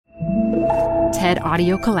TED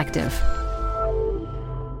Audio Collective.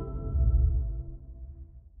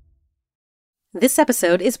 This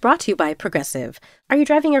episode is brought to you by Progressive. Are you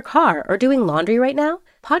driving your car or doing laundry right now?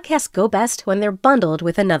 Podcasts go best when they're bundled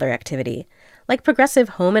with another activity. Like Progressive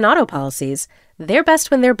home and auto policies, they're best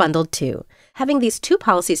when they're bundled too. Having these two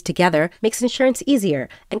policies together makes insurance easier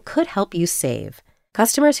and could help you save.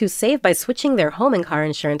 Customers who save by switching their home and car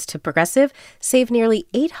insurance to Progressive save nearly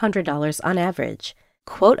 $800 on average.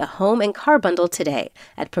 Quote a home and car bundle today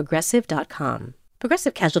at Progressive.com.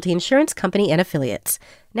 Progressive Casualty Insurance Company and Affiliates.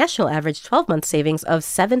 National average 12-month savings of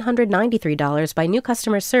 $793 by new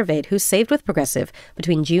customers surveyed who saved with Progressive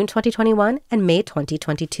between June 2021 and May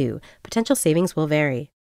 2022. Potential savings will vary.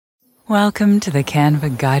 Welcome to the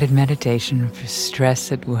Canva guided meditation for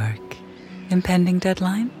stress at work. Impending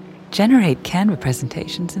deadline? Generate Canva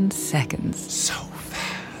presentations in seconds. So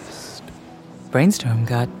fast. Brainstorm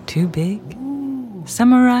got too big?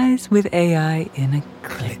 Summarize with AI in a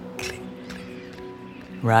click.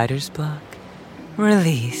 Writer's block?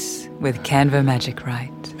 Release with Canva Magic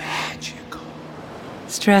Write. Magical.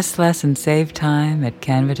 Stress less and save time at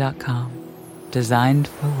canva.com. Designed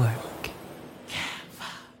for work.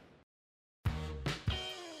 Canva.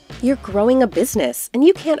 You're growing a business and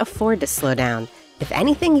you can't afford to slow down. If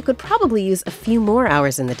anything, you could probably use a few more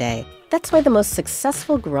hours in the day. That's why the most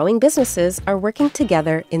successful growing businesses are working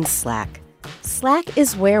together in Slack. Slack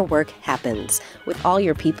is where work happens, with all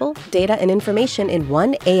your people, data, and information in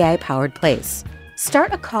one AI-powered place.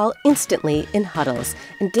 Start a call instantly in huddles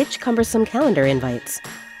and ditch cumbersome calendar invites.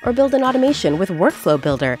 Or build an automation with Workflow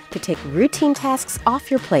Builder to take routine tasks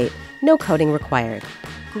off your plate, no coding required.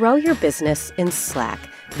 Grow your business in Slack.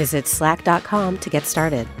 Visit slack.com to get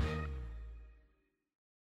started.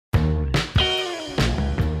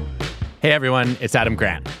 Hey everyone, it's Adam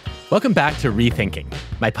Grant. Welcome back to Rethinking,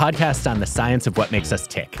 my podcast on the science of what makes us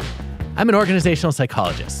tick. I'm an organizational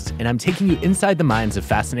psychologist, and I'm taking you inside the minds of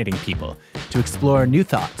fascinating people to explore new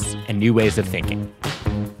thoughts and new ways of thinking.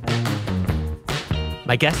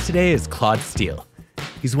 My guest today is Claude Steele.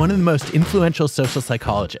 He's one of the most influential social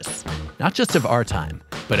psychologists, not just of our time,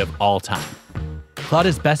 but of all time. Claude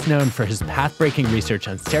is best known for his path-breaking research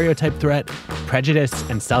on stereotype threat, prejudice,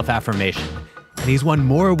 and self-affirmation. And he's won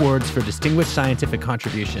more awards for distinguished scientific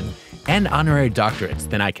contribution and honorary doctorates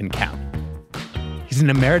than I can count. He's an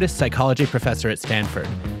emeritus psychology professor at Stanford,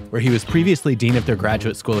 where he was previously dean of their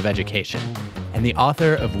Graduate School of Education, and the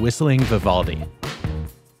author of Whistling Vivaldi.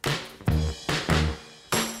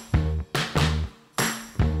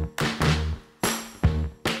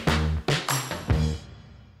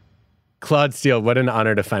 Claude Steele, what an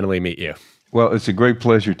honor to finally meet you. Well, it's a great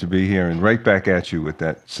pleasure to be here and right back at you with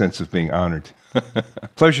that sense of being honored.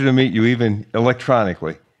 Pleasure to meet you, even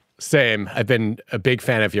electronically. Same. I've been a big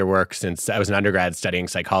fan of your work since I was an undergrad studying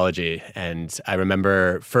psychology. And I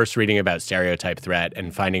remember first reading about stereotype threat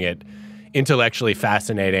and finding it intellectually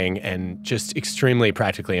fascinating and just extremely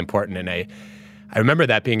practically important. And I remember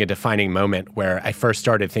that being a defining moment where I first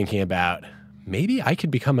started thinking about, maybe I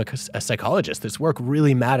could become a psychologist. This work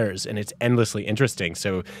really matters, and it's endlessly interesting.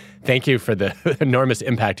 So thank you for the enormous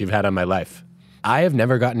impact you've had on my life. I have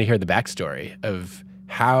never gotten to hear the backstory of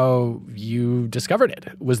how you discovered it.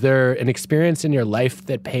 Was there an experience in your life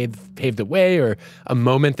that paved the way, or a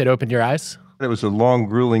moment that opened your eyes? It was a long,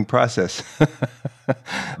 grueling process.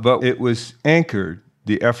 But it was anchored,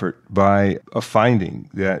 the effort, by a finding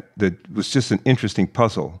that was just an interesting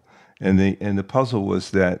puzzle. And the puzzle was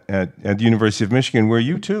that at the University of Michigan, where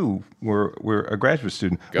you too were a graduate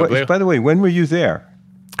student. Go Blue. By the way, when were you there?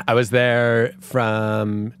 I was there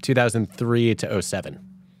from 2003 to 2007.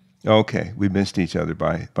 Okay, we missed each other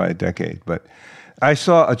by a decade. But I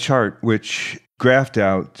saw a chart which graphed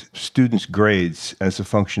out students' grades as a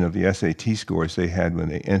function of the SAT scores they had when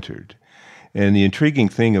they entered. And the intriguing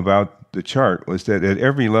thing about the chart was that at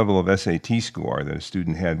every level of SAT score that a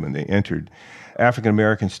student had when they entered,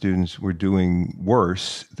 African-American students were doing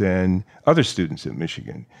worse than other students at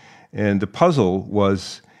Michigan. And the puzzle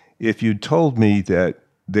was, if you'd told me that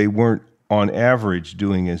they weren't on average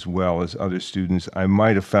doing as well as other students, I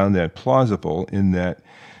might have found that plausible in that,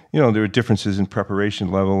 there are differences in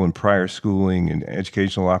preparation level and prior schooling and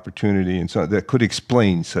educational opportunity and so on that could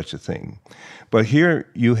explain such a thing. But here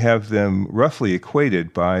you have them roughly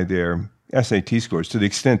equated by their SAT scores to the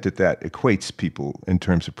extent that equates people in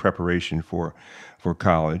terms of preparation for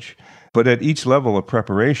college. But at each level of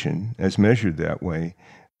preparation, as measured that way,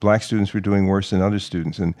 Black students were doing worse than other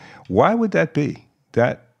students. And why would that be?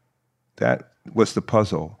 That was the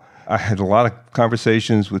puzzle. I had a lot of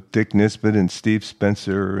conversations with Dick Nisbet and Steve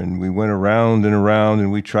Spencer, and we went around and around,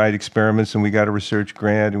 and we tried experiments, and we got a research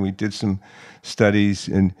grant, and we did some studies.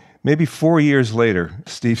 maybe 4 years later,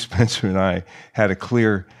 Steve Spencer and I had a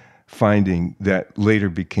clear finding that later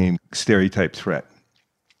became stereotype threat.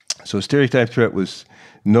 So stereotype threat was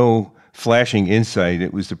no flashing insight.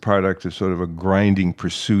 It was the product of sort of a grinding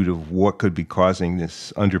pursuit of what could be causing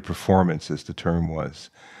this underperformance, as the term was.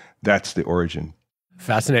 That's the origin.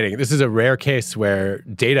 Fascinating. This is a rare case where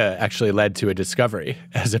data actually led to a discovery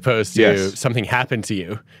as opposed to something happened to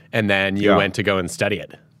you and then you went to go and study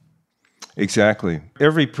it. Exactly.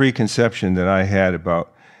 Every preconception that I had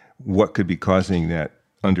about what could be causing that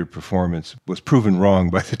underperformance was proven wrong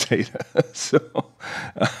by the data. So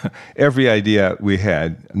every idea we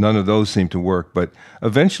had, none of those seemed to work. But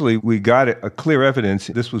eventually we got a clear evidence.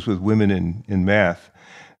 This was with women in math,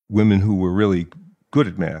 women who were really good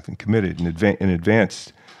at math and committed in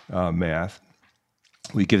advanced math.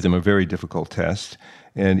 We give them a very difficult test.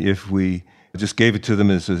 And if we just gave it to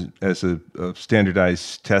them as a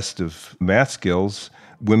standardized test of math skills,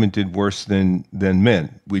 women did worse than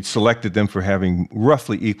men. We'd selected them for having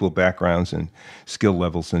roughly equal backgrounds and skill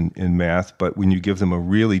levels in math, but when you give them a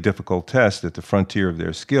really difficult test at the frontier of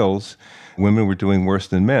their skills, women were doing worse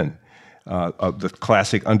than men. The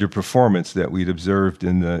classic underperformance that we'd observed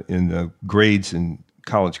in the grades and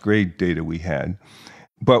college grade data we had.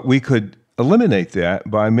 But we could eliminate that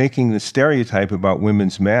by making the stereotype about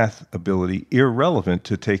women's math ability irrelevant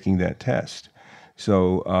to taking that test.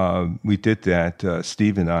 So we did that,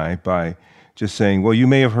 Steve and I, by just saying, well, you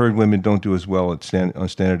may have heard women don't do as well on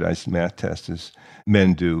standardized math tests as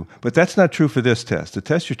men do, but that's not true for this test. The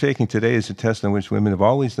test you're taking today is a test on which women have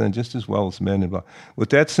always done just as well as men. With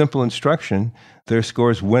that simple instruction, their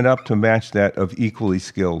scores went up to match that of equally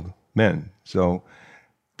skilled men. So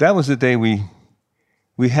that was the day we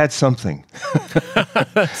had something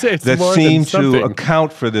that seemed to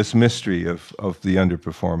account for this mystery of the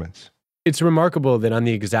underperformance. It's remarkable that on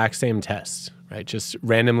the exact same test, right, just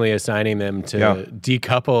randomly assigning them to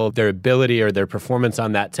decouple their ability or their performance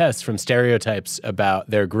on that test from stereotypes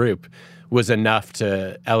about their group was enough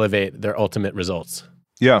to elevate their ultimate results.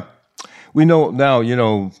 Yeah. We know now,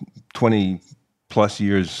 20 plus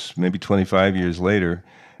years, maybe 25 years later,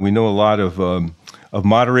 we know a lot of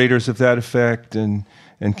moderators of that effect and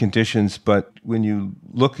conditions, but when you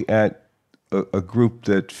look at a group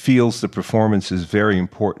that feels the performance is very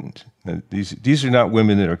important. These are not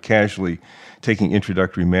women that are casually taking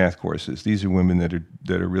introductory math courses. These are women that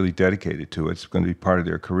are really dedicated to it. It's going to be part of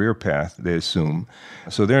their career path, they assume.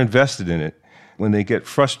 So they're invested in it. When they get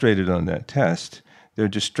frustrated on that test, they're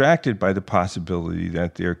distracted by the possibility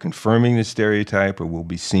that they're confirming the stereotype or will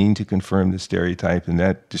be seen to confirm the stereotype, and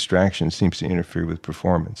that distraction seems to interfere with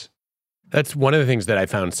performance. That's one of the things that I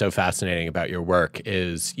found so fascinating about your work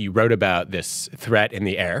is you wrote about this threat in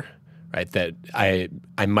the air, right? That I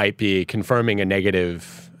might be confirming a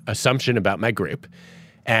negative assumption about my group,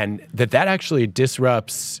 and that actually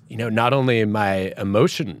disrupts, not only my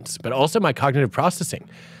emotions, but also my cognitive processing.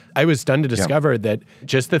 I was stunned to discover that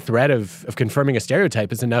just the threat of confirming a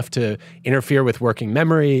stereotype is enough to interfere with working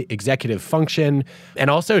memory, executive function, and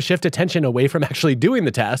also shift attention away from actually doing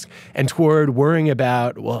the task and toward worrying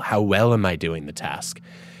about, well, how well am I doing the task?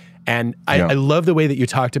 And I love the way that you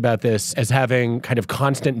talked about this as having kind of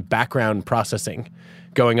constant background processing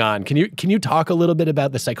going on. Can you talk a little bit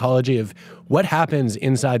about the psychology of what happens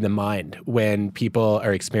inside the mind when people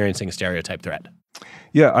are experiencing a stereotype threat?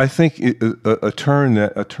 Yeah, I think a term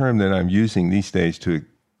that I'm using these days to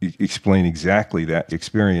explain exactly that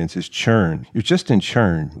experience is churn. You're just in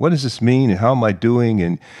churn. What does this mean, and how am I doing,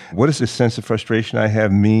 and what does this sense of frustration I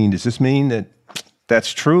have mean? Does this mean that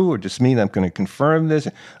that's true, or does this mean I'm going to confirm this?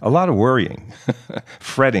 A lot of worrying,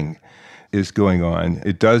 fretting is going on.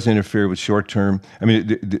 It does interfere with short-term. I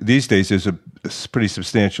mean, these days there's a pretty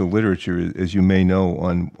substantial literature, as you may know,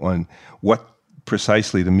 on what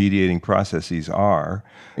precisely the mediating processes are: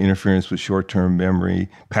 interference with short-term memory,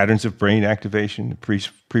 patterns of brain activation. The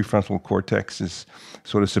prefrontal cortex is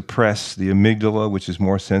sort of suppressed. The amygdala, which is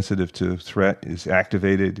more sensitive to threat, is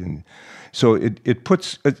activated. And so it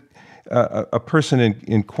puts a person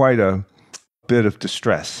in quite a bit of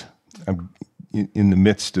distress. I'm in the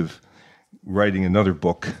midst of writing another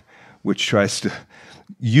book which tries to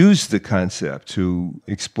use the concept to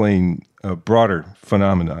explain a broader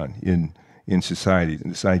phenomenon in society,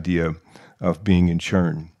 this idea of being in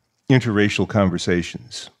churn. Interracial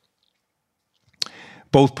conversations.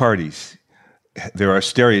 Both parties, there are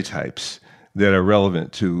stereotypes that are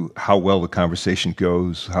relevant to how well the conversation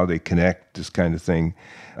goes, how they connect, this kind of thing.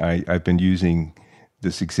 I've been using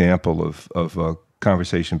this example of a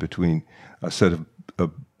conversation between a set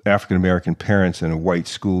of African-American parents and a white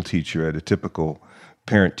school teacher at a typical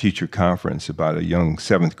parent-teacher conference about a young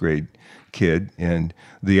 7th grade kid. And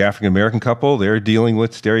the African-American couple, they're dealing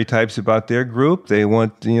with stereotypes about their group. They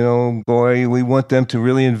want, we want them to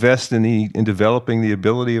really invest in developing the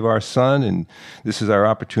ability of our son. And this is our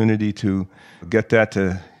opportunity to get that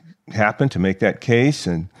to happen, to make that case.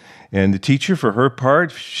 And the teacher, for her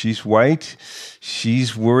part, she's white.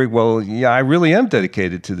 She's worried, well, yeah, I really am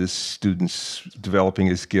dedicated to this student's developing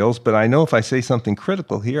his skills, but I know if I say something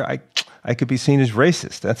critical here, I could be seen as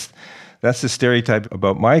racist. That's the stereotype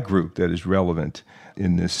about my group that is relevant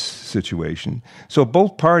in this situation. So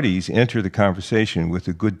both parties enter the conversation with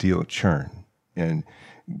a good deal of churn and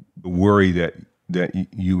the worry that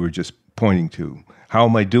you were just pointing to. How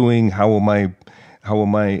am I doing? How will my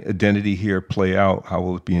identity here play out? How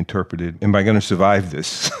will it be interpreted? Am I going to survive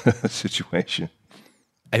this situation?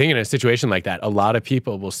 I think in a situation like that, a lot of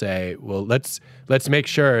people will say, well, let's make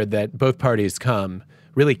sure that both parties come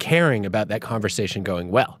really caring about that conversation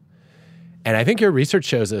going well. And I think your research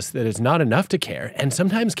shows us that it's not enough to care, and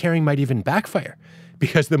sometimes caring might even backfire,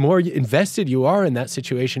 because the more invested you are in that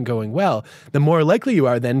situation going well, the more likely you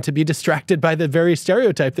are then to be distracted by the very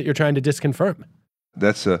stereotype that you're trying to disconfirm.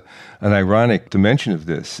 That's an ironic dimension of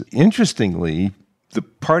this. Interestingly, the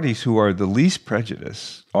parties who are the least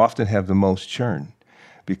prejudiced often have the most churn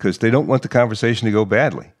because they don't want the conversation to go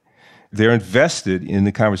badly. They're invested in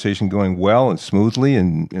the conversation going well and smoothly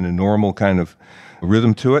and in a normal kind of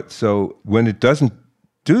rhythm to it. So when it doesn't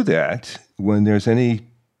do that, when there's any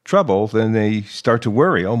trouble, then they start to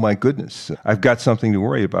worry, oh my goodness, I've got something to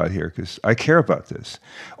worry about here because I care about this.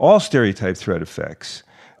 All stereotype threat effects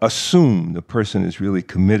assume the person is really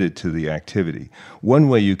committed to the activity. One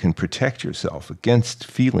way you can protect yourself against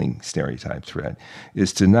feeling stereotype threat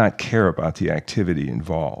is to not care about the activity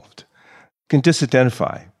involved. You can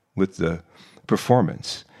disidentify with the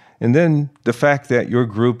performance. And then the fact that your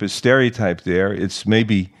group is stereotyped there, it's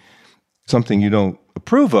maybe something you don't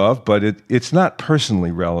approve of, but it's not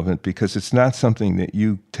personally relevant because it's not something that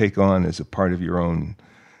you take on as a part of your own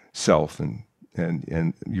self and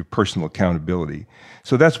your personal accountability.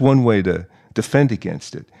 So that's one way to defend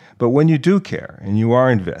against it. But when you do care and you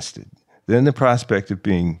are invested, then the prospect of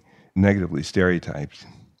being negatively stereotyped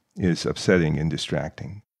is upsetting and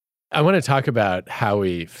distracting. I want to talk about how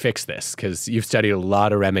we fix this because you've studied a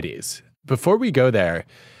lot of remedies. Before we go there,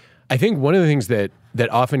 I think one of the things that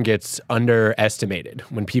often gets underestimated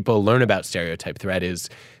when people learn about stereotype threat is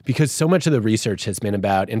because so much of the research has been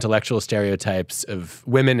about intellectual stereotypes of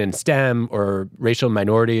women in STEM or racial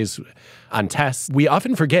minorities on tests. We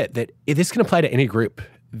often forget that this can apply to any group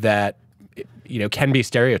that can be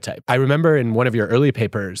stereotyped. I remember in one of your early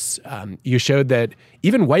papers, you showed that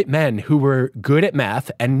even white men who were good at math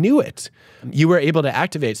and knew it, you were able to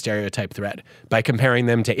activate stereotype threat by comparing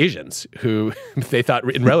them to Asians who they thought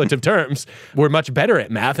in relative terms were much better at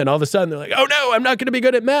math. And all of a sudden they're like, oh no, I'm not going to be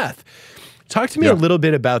good at math. Talk to me a little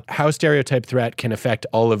bit about how stereotype threat can affect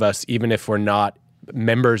all of us, even if we're not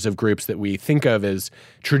members of groups that we think of as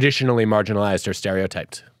traditionally marginalized or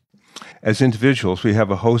stereotyped. As individuals, we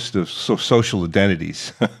have a host of social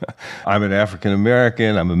identities. I'm an African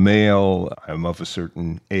American, I'm a male, I'm of a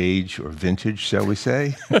certain age or vintage, shall we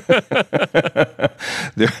say.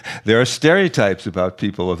 There are stereotypes about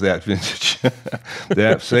people of that vintage.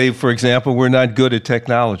 That say, for example, we're not good at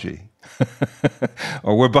technology.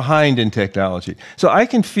 Or we're behind in technology. So I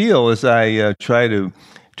can feel as I try to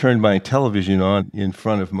turn my television on in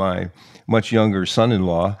front of my much younger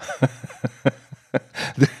son-in-law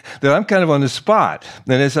that I'm kind of on the spot.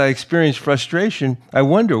 And as I experience frustration, I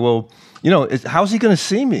wonder, well, how's he going to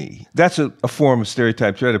see me? That's a form of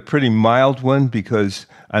stereotype threat, a pretty mild one because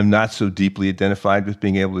I'm not so deeply identified with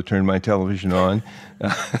being able to turn my television on.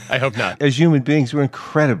 I hope not. As human beings, we're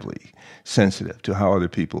incredibly sensitive to how other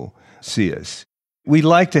people see us. We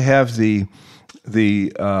like to have the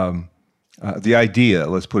idea,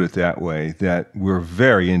 let's put it that way, that we're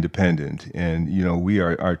very independent and we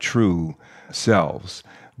are our true selves.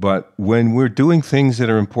 But when we're doing things that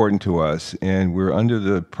are important to us and we're under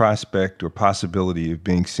the prospect or possibility of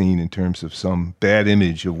being seen in terms of some bad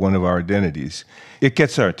image of one of our identities, it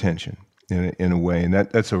gets our attention in a way, and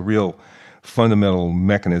that's a real fundamental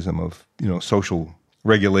mechanism of social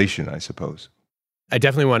regulation, I suppose. I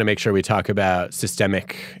definitely want to make sure we talk about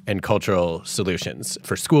systemic and cultural solutions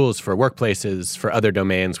for schools, for workplaces, for other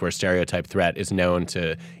domains where stereotype threat is known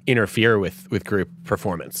to interfere with group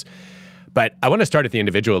performance. But I want to start at the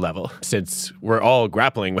individual level, since we're all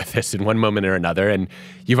grappling with this in one moment or another. And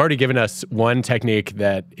you've already given us one technique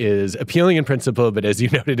that is appealing in principle, but as you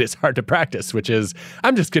noted, it's hard to practice, which is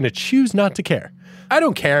I'm just going to choose not to care. I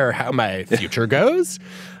don't care how my future goes.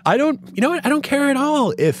 I don't care at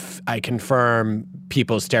all if I confirm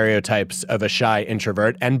people's stereotypes of a shy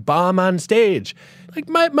introvert and bomb on stage. Like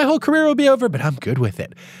my whole career will be over, but I'm good with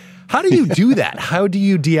it. How do you do that? How do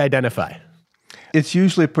you de-identify? It's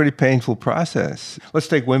usually a pretty painful process. Let's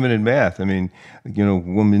take women in math. I mean,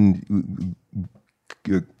 woman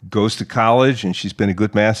goes to college and she's been a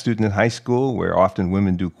good math student in high school, where often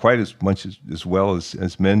women do quite as much as well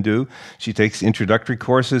as men do. She takes introductory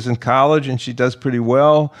courses in college and she does pretty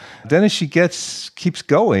well. Then as she keeps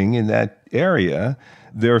going in that area,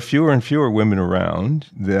 there are fewer and fewer women around.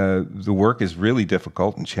 The work is really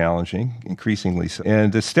difficult and challenging, increasingly so.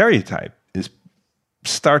 And the stereotype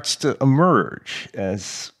starts to emerge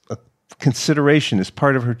as a consideration, as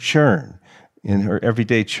part of her churn, in her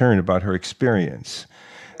everyday churn about her experience.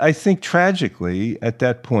 I think tragically, at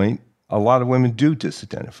that point, a lot of women do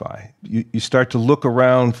disidentify. You start to look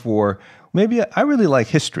around for, maybe I really like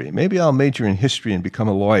history. Maybe I'll major in history and become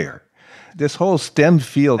a lawyer. This whole STEM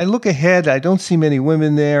field, I look ahead, I don't see many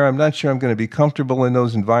women there. I'm not sure I'm going to be comfortable in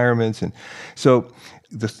those environments. And so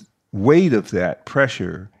the weight of that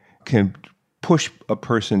pressure can push a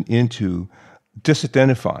person into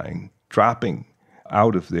disidentifying, dropping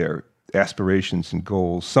out of their aspirations and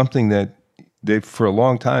goals, something that they've for a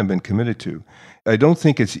long time been committed to. I don't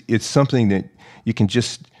think it's something that you can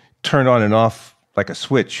just turn on and off like a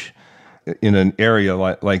switch in an area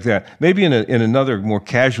like that. Maybe in another more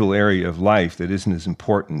casual area of life that isn't as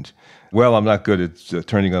important. Well, I'm not good at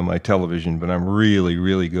turning on my television, but I'm really,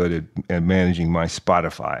 really good at managing my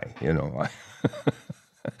Spotify,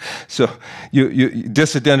 So you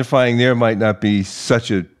disidentifying there might not be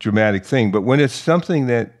such a dramatic thing, but when it's something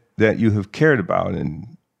that you have cared about and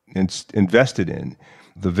invested in,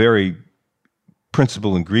 the very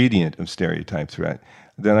principal ingredient of stereotype threat,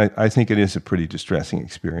 then I think it is a pretty distressing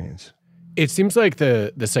experience. It seems like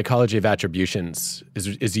the psychology of attributions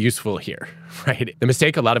is useful here, right? The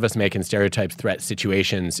mistake a lot of us make in stereotype threat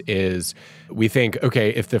situations is we think,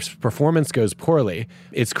 okay, if the performance goes poorly,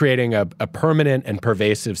 it's creating a permanent and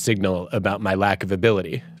pervasive signal about my lack of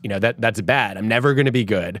ability. That's bad. I'm never going to be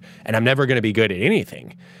good, and I'm never going to be good at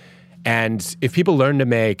anything. And if people learn to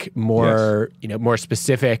make more, more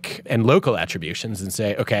specific and local attributions and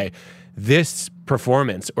say, okay, this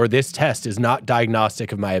performance or this test is not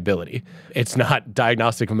diagnostic of my ability. It's not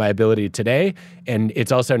diagnostic of my ability today, and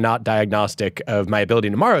it's also not diagnostic of my ability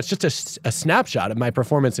tomorrow. It's just a snapshot of my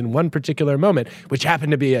performance in one particular moment, which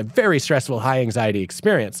happened to be a very stressful, high anxiety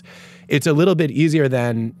experience. It's a little bit easier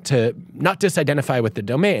then to not disidentify with the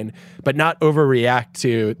domain, but not overreact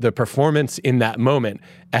to the performance in that moment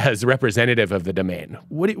as representative of the domain.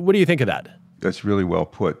 What do you think of that? That's really well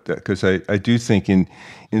put, because I do think in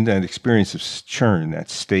that experience of churn, that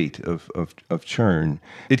state of churn,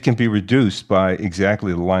 it can be reduced by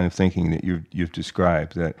exactly the line of thinking that you've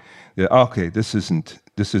described, that okay, this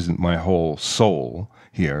isn't my whole soul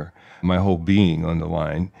here, my whole being on the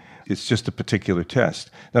line. It's just a particular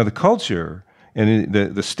test. Now the culture and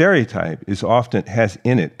the stereotype has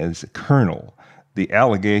in it as a kernel the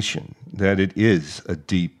allegation that it is a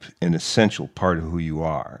deep and essential part of who you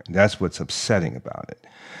are. And that's what's upsetting about it.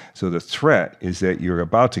 So the threat is that you're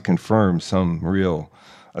about to confirm some real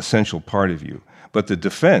essential part of you. But the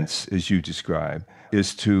defense, as you describe,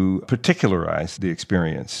 is to particularize the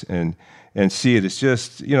experience and see it as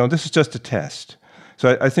just, this is just a test.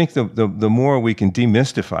 So I think the more we can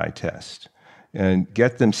demystify tests and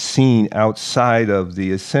get them seen outside of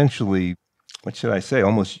the essentially,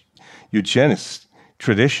 almost eugenist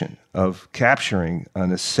tradition of capturing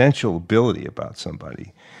an essential ability about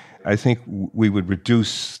somebody, I think we would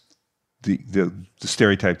reduce the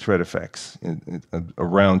stereotype threat effects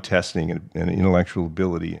around testing and intellectual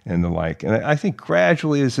ability and the like. And I think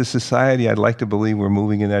gradually as a society, I'd like to believe we're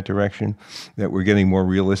moving in that direction, that we're getting more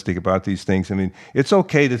realistic about these things. I mean, it's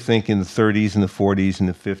okay to think in the 30s and the 40s and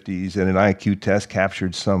the 50s that an IQ test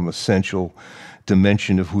captured some essential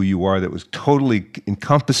dimension of who you are that was totally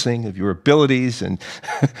encompassing of your abilities and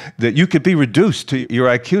that you could be reduced to your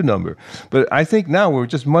IQ number. But I think now we're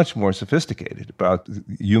just much more sophisticated about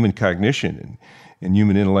human cognition and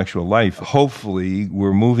human intellectual life. Hopefully,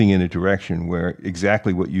 we're moving in a direction where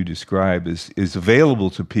exactly what you describe is available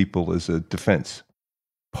to people as a defense.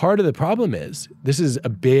 Part of the problem is this is a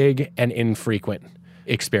big and infrequent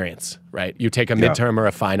experience, right? You take a midterm or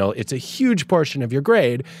a final, it's a huge portion of your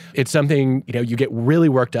grade. It's something, you get really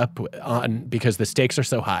worked up on because the stakes are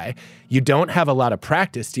so high. You don't have a lot of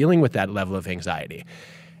practice dealing with that level of anxiety.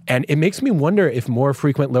 And it makes me wonder if more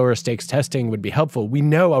frequent lower stakes testing would be helpful. We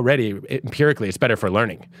know already empirically it's better for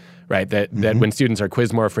learning, right? That when students are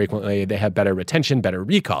quizzed more frequently, they have better retention, better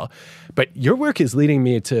recall. But your work is leading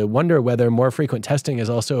me to wonder whether more frequent testing is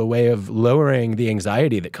also a way of lowering the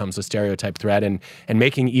anxiety that comes with stereotype threat and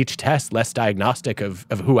making each test less diagnostic of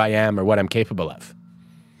who I am or what I'm capable of.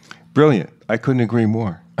 Brilliant. I couldn't agree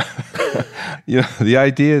more. The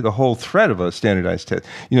idea, the whole threat of a standardized test,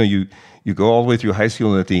 you go all the way through high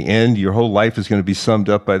school, and at the end, your whole life is going to be summed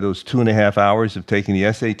up by those 2.5 hours of taking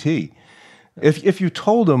the SAT. If you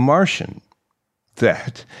told a Martian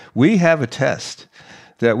that we have a test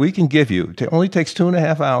that we can give you, it only takes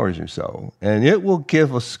 2.5 hours or so, and it will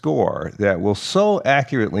give a score that will so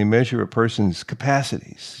accurately measure a person's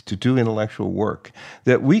capacities to do intellectual work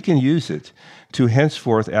that we can use it to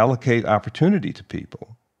henceforth allocate opportunity to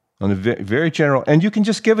people on a very general, and you can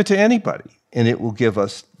just give it to anybody, and it will give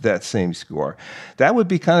us that same score. That would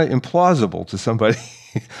be kind of implausible to somebody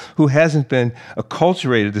who hasn't been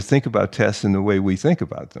acculturated to think about tests in the way we think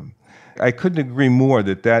about them. I couldn't agree more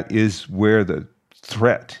that is where the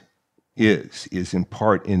threat is in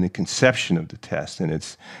part in the conception of the test and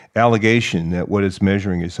its allegation that what it's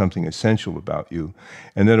measuring is something essential about you.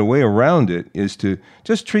 And that a way around it is to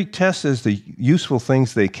just treat tests as the useful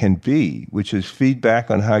things they can be, which is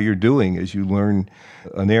feedback on how you're doing as you learn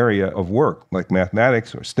an area of work, like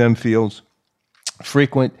mathematics or STEM fields.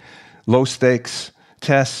 Frequent, low-stakes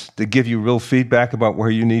tests that give you real feedback about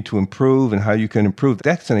where you need to improve and how you can improve.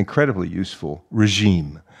 That's an incredibly useful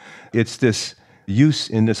regime. It's this use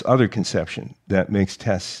in this other conception that makes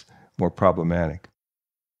tests more problematic.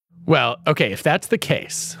 Well, okay, if that's the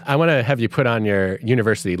case, I want to have you put on your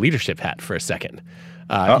university leadership hat for a second.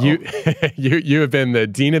 You have been the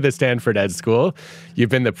dean of the Stanford Ed School. You've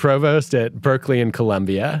been the provost at Berkeley and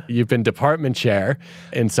Columbia. You've been department chair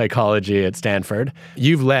in psychology at Stanford.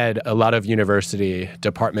 You've led a lot of university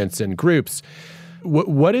departments and groups.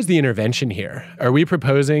 What is the intervention here? Are we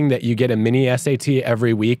proposing that you get a mini SAT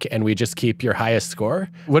every week and we just keep your highest score?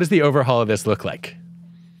 What does the overhaul of this look like?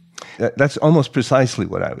 That's almost precisely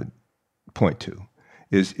what I would point to,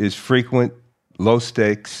 is frequent,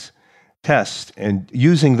 low-stakes tests and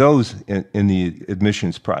using those in the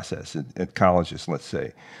admissions process at colleges, let's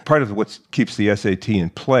say. Part of what keeps the SAT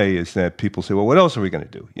in play is that people say, well, what else are we going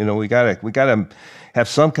to do? We got to have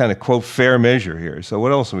some kind of, quote, fair measure here. So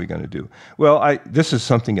what else are we going to do? Well, this is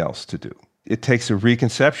something else to do. It takes a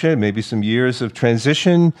reconception, maybe some years of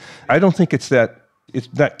transition. I don't think it's not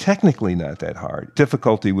technically not that hard.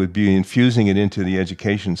 Difficulty would be infusing it into the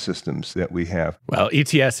education systems that we have. Well,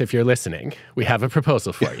 ETS, if you're listening, we have a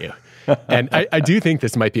proposal for you. And I do think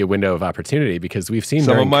this might be a window of opportunity because we've seen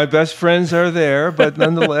some of my best friends are there, but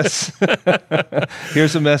nonetheless,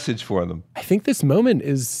 here's a message for them. I think this moment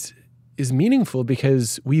is meaningful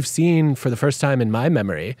because we've seen for the first time in my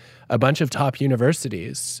memory a bunch of top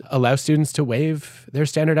universities allow students to waive their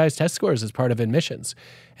standardized test scores as part of admissions.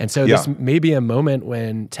 And so this may be a moment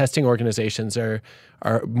when testing organizations are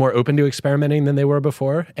more open to experimenting than they were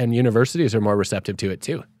before, and universities are more receptive to it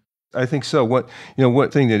too. I think so.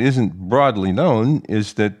 One thing that isn't broadly known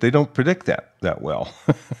is that they don't predict that well.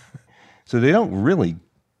 So they don't really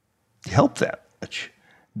help that much.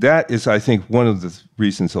 That is, I think, one of the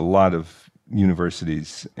reasons a lot of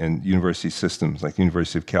universities and university systems, like the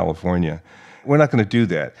University of California, we're not going to do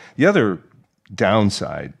that. The other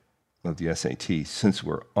downside of the SAT, since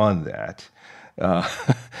we're on that,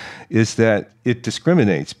 is that it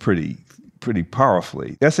discriminates pretty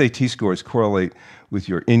powerfully. SAT scores correlate with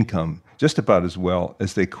your income just about as well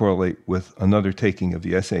as they correlate with another taking of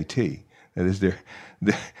the SAT. That is,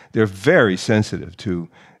 they're very sensitive to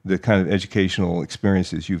the kind of educational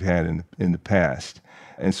experiences you've had in the past.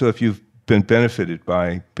 And so if you've been benefited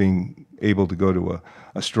by being able to go to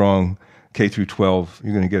a strong K through 12,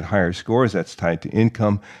 you're going to get higher scores. That's tied to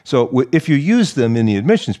income. So if you use them in the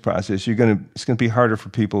admissions process, it's going to be harder for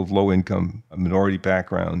people with low income, minority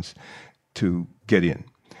backgrounds to get in.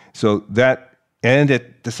 So that, and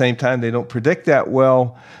at the same time, they don't predict that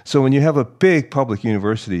well. So when you have a big public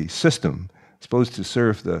university system supposed to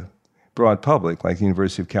serve the broad public, like the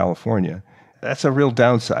University of California, that's a real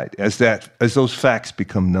downside as those facts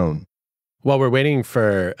become known. While we're waiting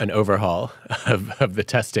for an overhaul of the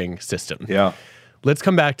testing system, let's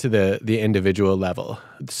come back to the individual level.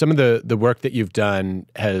 Some of the work that you've done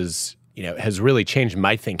has really changed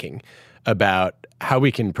my thinking about how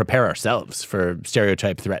we can prepare ourselves for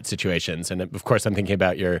stereotype threat situations. And of course, I'm thinking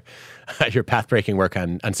about your path-breaking work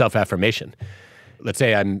on self-affirmation. Let's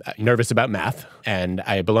say I'm nervous about math, and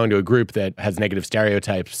I belong to a group that has negative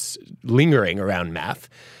stereotypes lingering around math.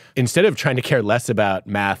 Instead of trying to care less about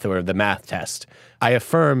math or the math test, I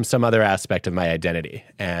affirm some other aspect of my identity.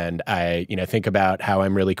 And I, think about how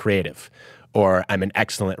I'm really creative or I'm an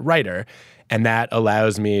excellent writer. And that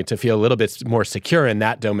allows me to feel a little bit more secure in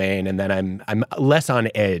that domain. And then I'm less on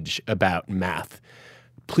edge about math.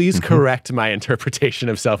 Please correct my interpretation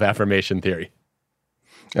of self-affirmation theory.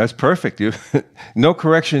 That's perfect. No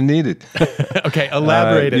correction needed. Okay,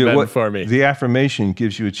 elaborate it then for me. The affirmation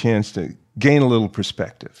gives you a chance to gain a little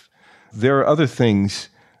perspective. There are other things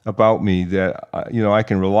about me that I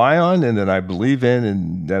can rely on and that I believe in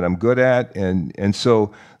and that I'm good at. And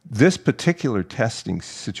so this particular testing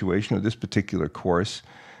situation or this particular course,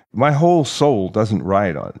 my whole soul doesn't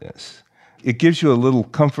ride on this. It gives you a little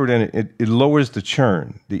comfort and it lowers the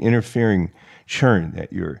churn, the interfering churn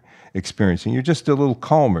that you're experiencing. You're just a little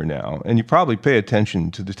calmer now, and you probably pay attention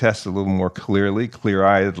to the test a little more clearly,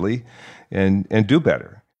 clear-eyedly, and do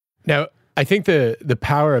better. Now, I think the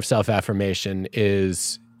power of self-affirmation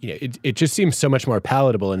is, it just seems so much more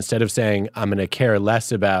palatable. Instead of saying, I'm going to care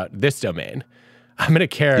less about this domain, I'm going to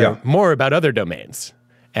care more about other domains.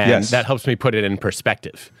 And that helps me put it in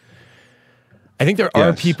perspective. I think there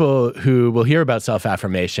are people who will hear about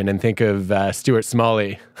self-affirmation and think of Stuart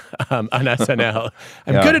Smalley on SNL.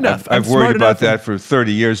 I'm good enough. I've worried about that for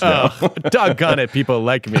 30 years now. Doggone it, people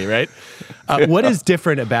like me, right? What is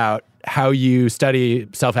different about how you study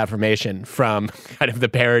self-affirmation from kind of the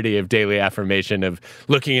parody of daily affirmation of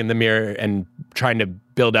looking in the mirror and trying to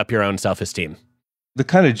build up your own self-esteem? The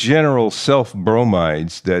kind of general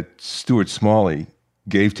self-bromides that Stuart Smalley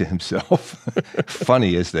gave to himself,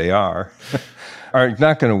 funny as they are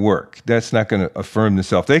not going to work. That's not going to affirm the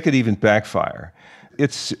self. They could even backfire.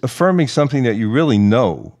 It's affirming something that you really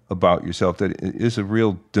know about yourself, that is a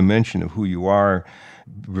real dimension of who you are,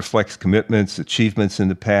 reflects commitments, achievements in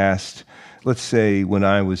the past. Let's say when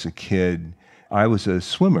I was a kid, I was a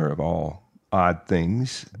swimmer of all odd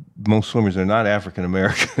things. Most swimmers are not African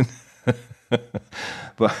American.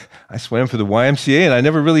 But I swam for the YMCA, and I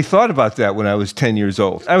never really thought about that when I was 10 years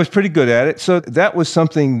old. I was pretty good at it. So that was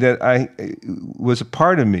something that was a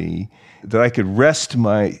part of me that I could rest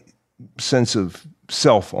my sense of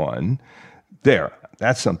self on. There,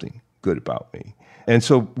 that's something good about me. And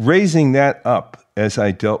so raising that up as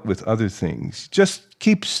I dealt with other things just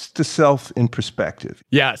keeps the self in perspective.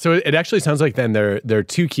 Yeah, so it actually sounds like then there are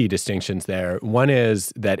two key distinctions there. One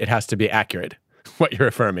is that it has to be accurate, what you're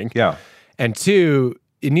affirming. Yeah. And two,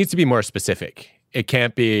 it needs to be more specific. It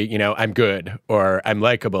can't be, I'm good or I'm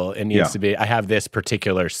likable. It needs to be, I have this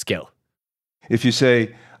particular skill. If you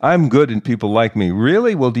say, I'm good and people like me,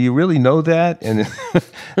 really? Well, do you really know that? And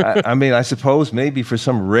I suppose maybe for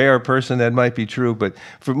some rare person that might be true, but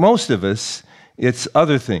for most of us, it's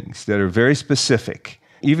other things that are very specific.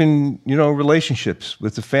 Even, relationships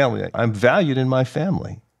with the family. I'm valued in my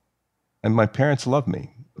family and my parents love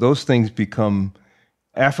me. Those things become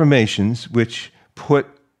affirmations which put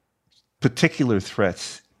particular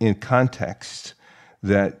threats in context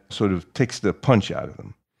that sort of takes the punch out of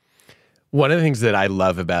them. One of the things that I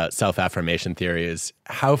love about self-affirmation theory is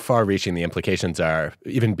how far-reaching the implications are,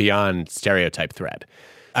 even beyond stereotype threat.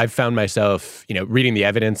 I've found myself, reading the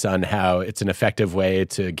evidence on how it's an effective way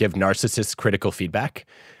to give narcissists critical feedback.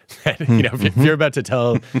 If you're about to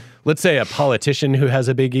tell, let's say, a politician who has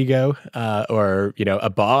a big ego, or a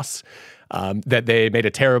boss, that they made a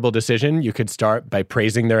terrible decision, you could start by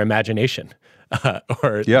praising their imagination,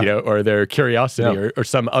 or their curiosity, or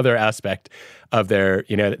some other aspect of their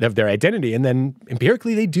identity, and then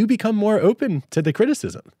empirically they do become more open to the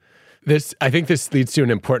criticism. I think this leads to an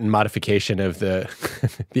important modification of the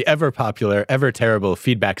the ever popular, ever terrible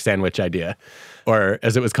feedback sandwich idea, or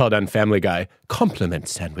as it was called on Family Guy, compliment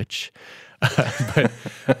sandwich. But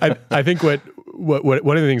I think what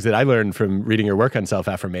one of the things that I learned from reading your work on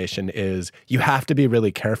self-affirmation is you have to be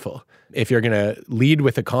really careful if you're going to lead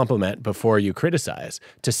with a compliment before you criticize,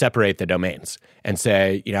 to separate the domains and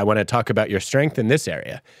say, I want to talk about your strength in this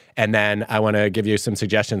area, and then I want to give you some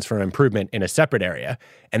suggestions for improvement in a separate area,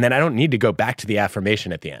 and then I don't need to go back to the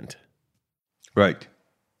affirmation at the end. Right.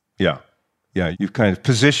 Yeah. You've kind of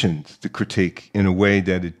positioned the critique in a way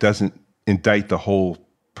that it doesn't indict the whole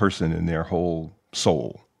person and their whole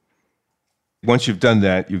soul. Once you've done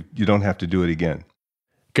that, you don't have to do it again.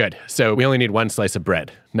 Good. So we only need one slice of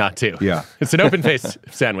bread, not two. Yeah. It's an open-faced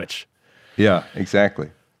sandwich. Yeah, exactly.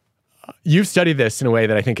 You've studied this in a way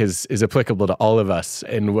that I think is applicable to all of us,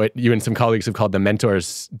 and what you and some colleagues have called the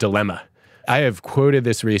mentor's dilemma. I have quoted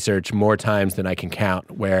this research more times than I can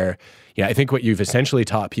count, where Yeah, I think what you've essentially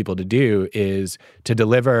taught people to do is to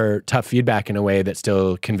deliver tough feedback in a way that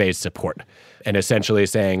still conveys support. And essentially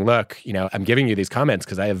saying, look, I'm giving you these comments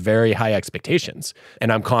because I have very high expectations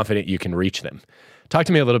and I'm confident you can reach them. Talk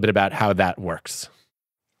to me a little bit about how that works.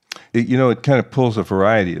 It kind of pulls a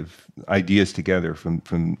variety of ideas together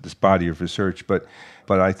from this body of research, but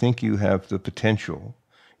I think you have the potential.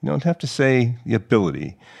 You don't have to say the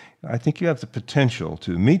ability. I think you have the potential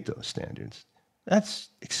to meet those standards. That's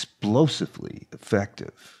explosively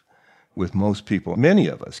effective with most people. Many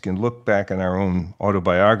of us can look back on our own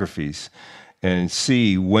autobiographies and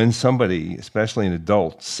see when somebody, especially an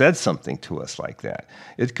adult, said something to us like that.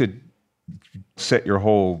 It could set your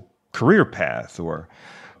whole career path or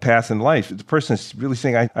path in life. The person is really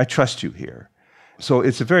saying, I trust you here. So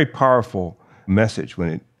it's a very powerful message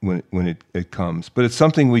when it comes. But it's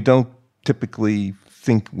something we don't typically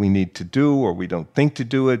think we need to do, or we don't think to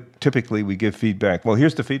do it. Typically, we give feedback. Well,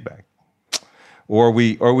 here's the feedback. Or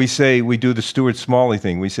we say, we do the Stuart Smalley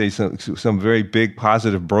thing. We say some very big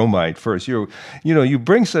positive bromide first. You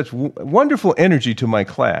bring such wonderful energy to my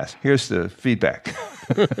class. Here's the feedback.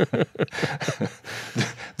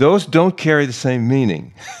 Those don't carry the same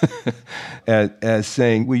meaning as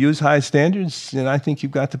saying, we use high standards, and I think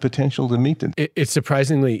you've got the potential to meet them. It's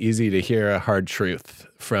surprisingly easy to hear a hard truth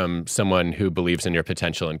from someone who believes in your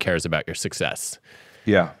potential and cares about your success.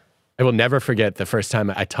 Yeah. I will never forget the first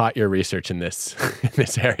time I taught your research in this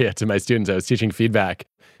area to my students. I was teaching feedback.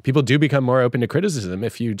 People do become more open to criticism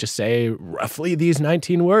if you just say roughly these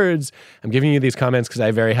 19 words. I'm giving you these comments because I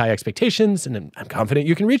have very high expectations and I'm confident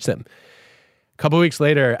you can reach them. A couple of weeks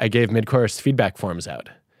later, I gave mid-course feedback forms out.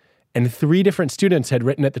 And 3 different students had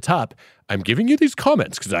written at the top, I'm giving you these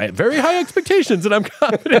comments because I have very high expectations and I'm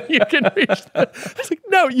confident you can reach them. I was like,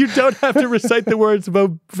 no, you don't have to recite the words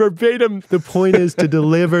verbatim. The point is to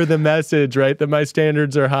deliver the message, right? That my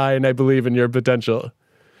standards are high and I believe in your potential.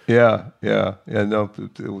 Yeah. No,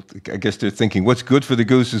 I guess they're thinking, what's good for the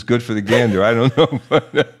goose is good for the gander. I don't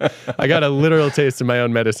know. I got a literal taste of my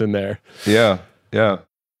own medicine there. Yeah.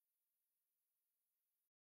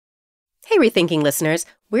 Hey, Rethinking listeners,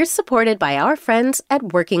 we're supported by our friends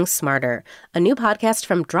at Working Smarter, a new podcast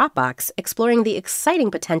from Dropbox exploring the exciting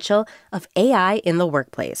potential of AI in the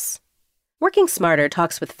workplace. Working Smarter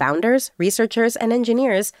talks with founders, researchers, and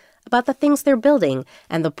engineers about the things they're building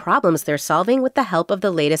and the problems they're solving with the help of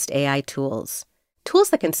the latest AI tools.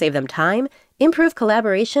 Tools that can save them time, improve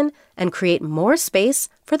collaboration, and create more space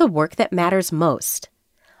for the work that matters most.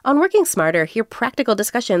 On Working Smarter, hear practical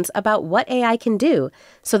discussions about what AI can do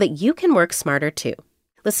so that you can work smarter too.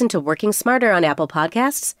 Listen to Working Smarter on Apple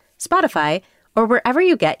Podcasts, Spotify, or wherever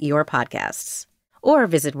you get your podcasts. Or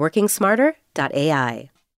visit workingsmarter.ai.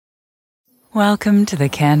 Welcome to the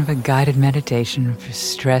Canva guided meditation for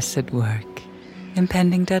stress at work.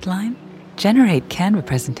 Impending deadline? Generate Canva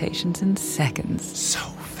presentations in seconds. So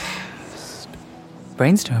fast.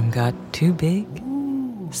 Brainstorm got too big?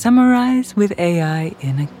 Summarize with AI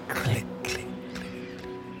in a click.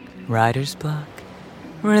 Writer's block?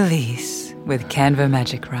 Release with Canva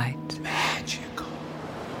Magic Write. Magical.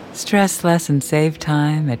 Stress less and save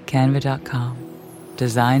time at canva.com.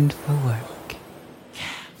 Designed for work.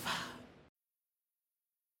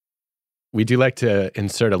 We do like to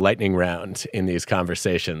insert a lightning round in these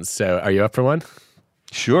conversations. So are you up for one?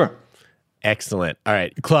 Sure. Excellent. All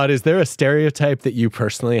right. Claude, is there a stereotype that you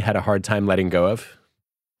personally had a hard time letting go of?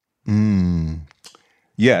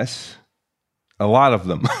 Yes, a lot of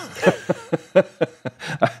them.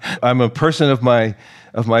 I'm a person of my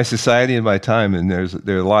society and my time, and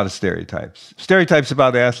there are a lot of stereotypes. Stereotypes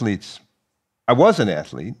about athletes. I was an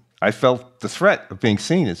athlete. I felt the threat of being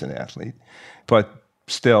seen as an athlete, but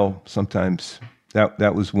still, sometimes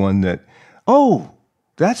that was one that,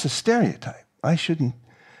 that's a stereotype.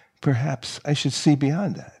 Perhaps I should see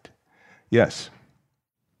beyond that. Yes.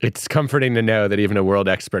 It's comforting to know that even a world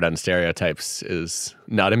expert on stereotypes is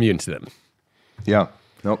not immune to them. Yeah.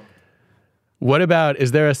 Nope. What about,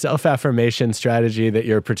 is there a self-affirmation strategy that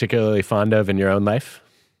you're particularly fond of in your own life?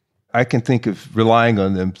 I can think of relying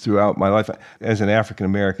on them throughout my life. As an African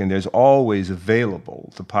American, there's always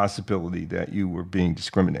available the possibility that you were being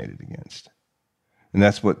discriminated against. And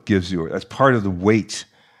that's what that's part of the weight,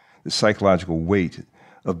 the psychological weight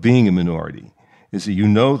of being a minority, is that you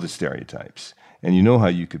know the stereotypes. And you know how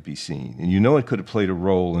you could be seen. And you know it could have played a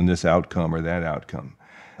role in this outcome or that outcome.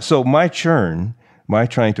 So my trying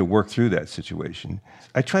to work through that situation,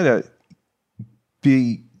 I try to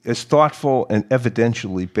be as thoughtful and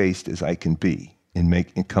evidentially based as I can be in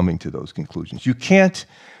coming to those conclusions. You can't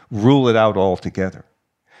rule it out altogether,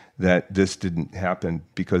 that this didn't happen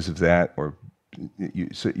because of that or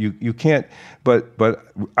You can't, but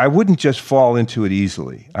I wouldn't just fall into it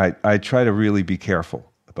easily. I try to really be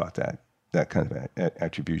careful about that kind of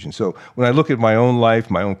attribution. So when I look at my own life,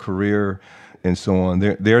 my own career, and so on,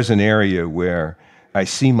 there's an area where I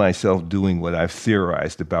see myself doing what I've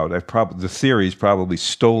theorized about. The theory is probably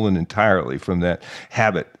stolen entirely from that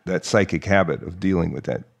habit, that psychic habit of dealing with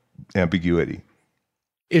that ambiguity.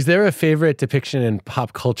 Is there a favorite depiction in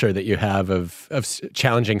pop culture that you have of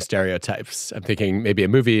challenging stereotypes? I'm thinking maybe a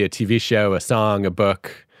movie, a TV show, a song, a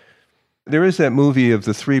book. There is that movie of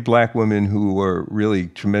the three black women who were really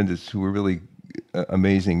tremendous, who were really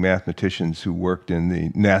amazing mathematicians who worked in the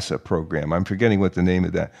NASA program. I'm forgetting what the name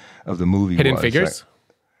of the movie was. Hidden Figures?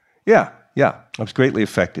 Yeah. I was greatly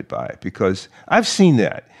affected by it because I've seen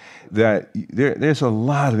that there's a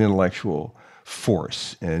lot of intellectual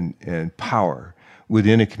force and power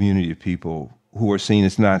within a community of people who are seen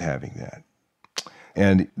as not having that.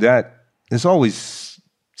 And that is always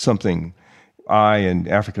something I and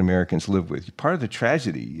African Americans live with. Part of the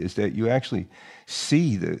tragedy is that you actually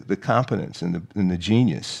see the competence and the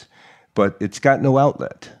genius, but it's got no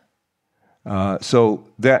outlet. So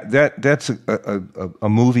that's a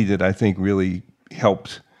movie that I think really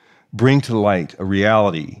helped bring to light a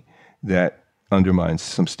reality that undermines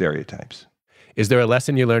some stereotypes. Is there a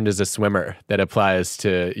lesson you learned as a swimmer that applies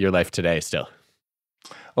to your life today still?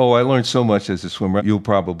 Oh, I learned so much as a swimmer. You'll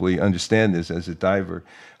probably understand this as a diver,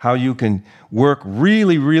 how you can work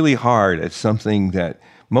really, really hard at something that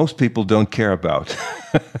most people don't care about.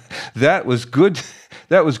 That was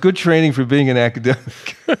good training for being an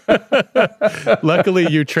academic. Luckily,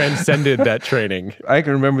 you transcended that training. I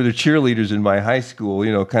can remember the cheerleaders in my high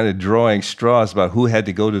school, kind of drawing straws about who had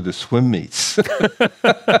to go to the swim meets.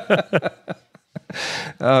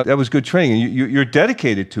 That was good training. You're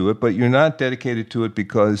dedicated to it, but you're not dedicated to it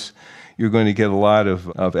because you're going to get a lot of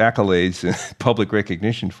accolades and public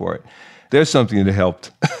recognition for it. There's something that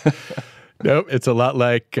helped. Nope, it's a lot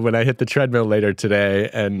like when I hit the treadmill later today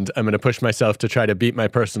and I'm going to push myself to try to beat my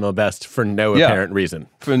personal best for no apparent reason.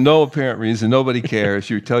 For no apparent reason. Nobody cares.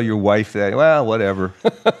 You tell your wife that, well, whatever.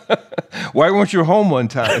 Why weren't you home one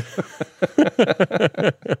time?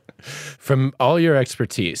 From all your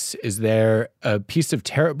expertise, is there a piece of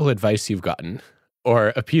terrible advice you've gotten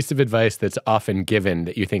or a piece of advice that's often given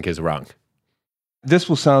that you think is wrong? This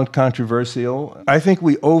will sound controversial. I think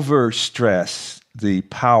we overstress the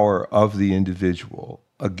power of the individual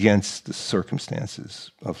against the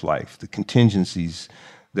circumstances of life, the contingencies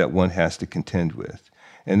that one has to contend with.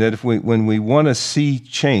 And that when we want to see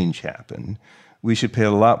change happen, we should pay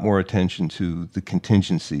a lot more attention to the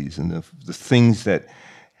contingencies and the things that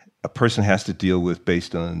a person has to deal with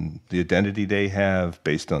based on the identity they have,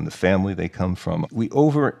 based on the family they come from. We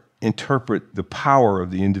overinterpret the power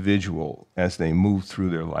of the individual as they move through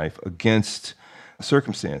their life against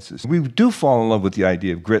circumstances. We do fall in love with the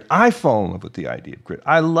idea of grit. I fall in love with the idea of grit.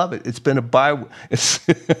 I love it. It's been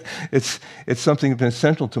it's something that's been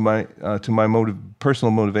central to my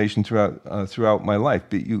personal motivation throughout my life.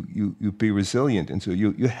 You be resilient, and so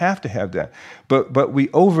you have to have that. But we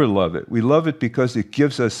overlove it. We love it because it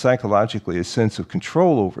gives us psychologically a sense of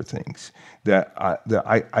control over things that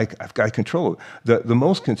I've got control over. The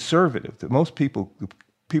most conservative, the most people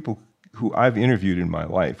who I've interviewed in my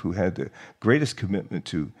life who had the greatest commitment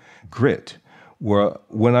to grit were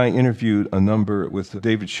when I interviewed a number with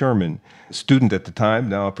David Sherman, a student at the time,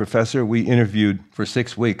 now a professor. We interviewed for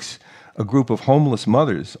 6 weeks a group of homeless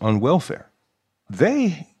mothers on welfare.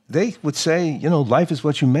 They would say, life is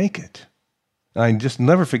what you make it. I just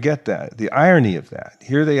never forget that, the irony of that.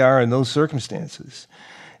 Here they are in those circumstances.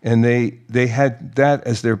 And they had that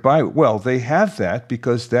as their Bible. Well, they have that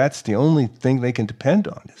because that's the only thing they can depend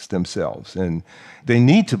on is themselves. And they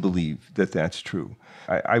need to believe that that's true.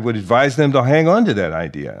 I would advise them to hang on to that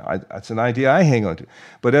idea. That's an idea I hang on to.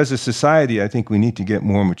 But as a society, I think we need to get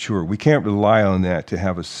more mature. We can't rely on that to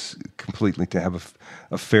have a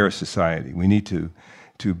fair society. We need to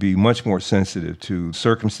be much more sensitive to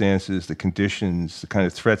circumstances, the conditions, the kind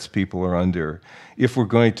of threats people are under, if we're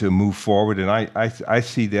going to move forward. And I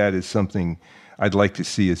see that as something I'd like to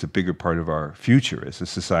see as a bigger part of our future as a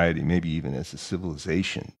society, maybe even as a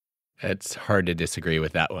civilization. It's hard to disagree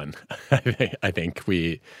with that one. I think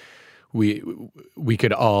we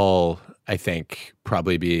could all,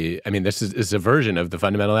 probably be, this is a version of the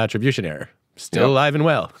fundamental attribution error. Still alive and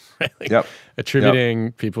well, right?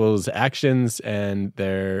 Attributing people's actions and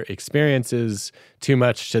their experiences too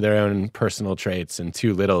much to their own personal traits and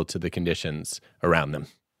too little to the conditions around them.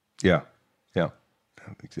 Yeah,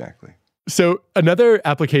 exactly. So another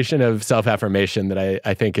application of self-affirmation that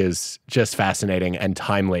I think is just fascinating and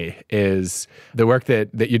timely is the work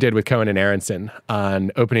that you did with Cohen and Aronson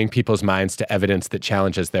on opening people's minds to evidence that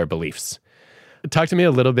challenges their beliefs. Talk to me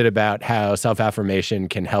a little bit about how self-affirmation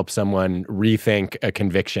can help someone rethink a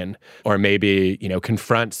conviction or maybe,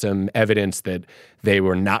 confront some evidence that they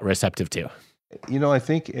were not receptive to. I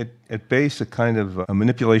think at base a kind of a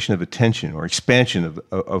manipulation of attention or expansion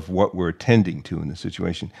of what we're attending to in the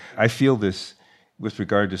situation. I feel this with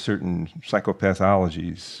regard to certain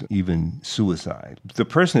psychopathologies, even suicide. The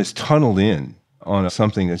person is tunneled in on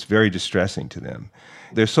something that's very distressing to them.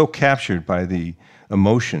 They're so captured by the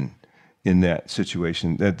emotion in that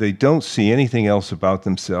situation that they don't see anything else about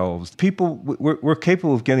themselves. We're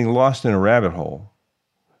capable of getting lost in a rabbit hole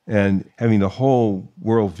and having the whole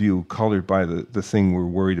worldview colored by the thing we're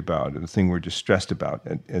worried about, or the thing we're distressed about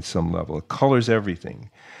at some level. It colors everything.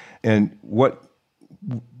 And what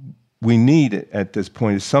we need at this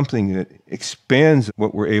point is something that expands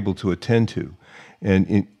what we're able to attend to.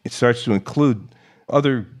 And it starts to include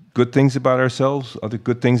other good things about ourselves, other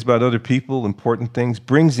good things about other people, important things,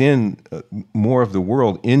 brings in more of the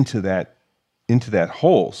world into that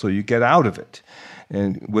hole, so you get out of it.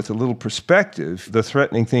 And with a little perspective, the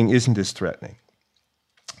threatening thing isn't as threatening.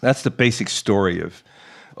 That's the basic story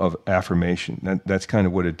of affirmation. That's kind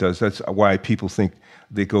of what it does. That's why people think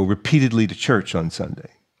they go repeatedly to church on Sunday.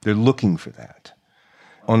 They're looking for that.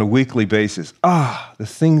 On a weekly basis, the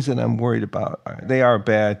things that I'm worried about, they are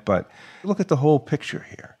bad, but look at the whole picture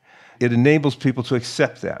here. It enables people to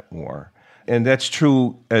accept that more. And that's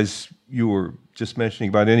true, as you were just mentioning,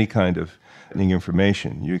 about any kind of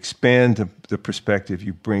information. You expand the perspective,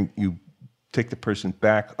 you take the person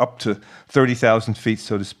back up to 30,000 feet,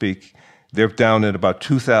 so to speak. They're down at about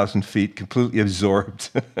 2,000 feet, completely absorbed.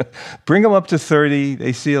 Bring them up to 30,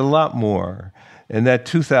 they see a lot more. And that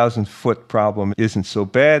 2,000-foot problem isn't so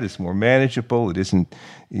bad, it's more manageable,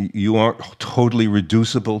 you aren't totally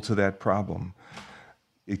reducible to that problem.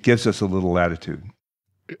 It gives us a little latitude.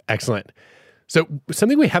 Excellent. So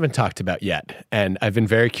something we haven't talked about yet, and I've been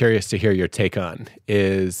very curious to hear your take on,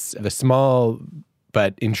 is the small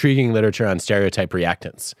but intriguing literature on stereotype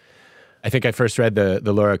reactance. I think I first read the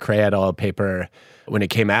Laura Cray et al. Paper when it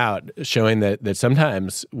came out, showing that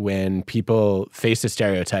sometimes when people face a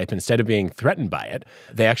stereotype, instead of being threatened by it,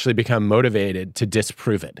 they actually become motivated to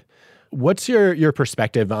disprove it. What's your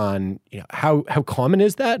perspective on how common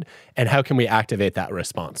is that, and how can we activate that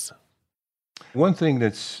response? One thing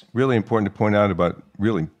that's really important to point out about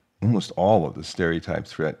really almost all of the stereotype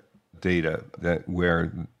threat data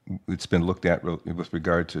where it's been looked at with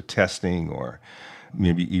regard to testing or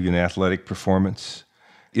maybe even athletic performance,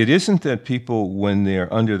 it isn't that people, when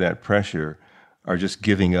they're under that pressure, are just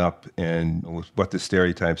giving up and what the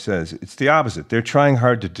stereotype says. It's the opposite. They're trying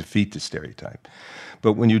hard to defeat the stereotype.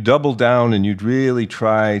 But when you double down and you'd really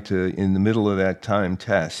try to, in the middle of that time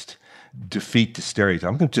test, defeat the stereotype,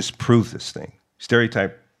 I'm going to disprove this thing.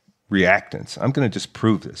 Stereotype reactance. I'm going to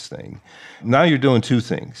disprove this thing. Now you're doing two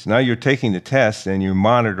things. Now you're taking the test and you're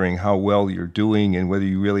monitoring how well you're doing and whether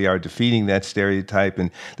you really are defeating that stereotype, and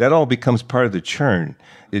that all becomes part of the churn.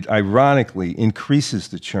 It ironically increases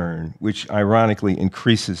the churn, which ironically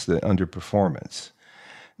increases the underperformance.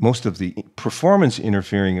 Most of the performance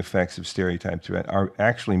interfering effects of stereotype threat are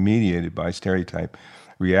actually mediated by stereotype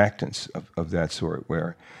reactance of that sort,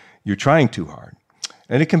 where you're trying too hard.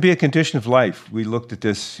 And it can be a condition of life. We looked at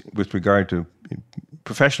this with regard to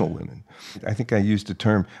professional women. I think I used the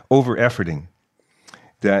term over-efforting,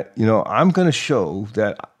 that, I'm going to show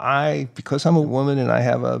that because I'm a woman and I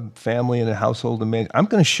have a family and a household to manage, I'm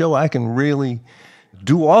going to show I can really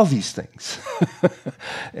do all these things.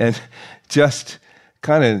 And just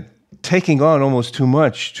kind of taking on almost too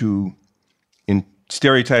much in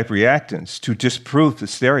stereotype reactance to disprove the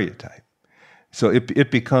stereotype. So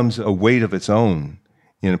it becomes a weight of its own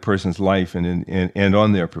in a person's life and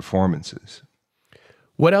on their performances.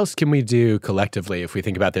 What else can we do collectively, if we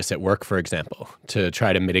think about this at work, for example, to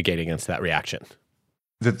try to mitigate against that reaction?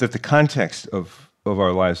 That the context of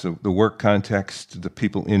our lives, the work context, the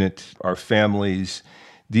people in it, our families,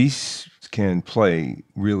 these can play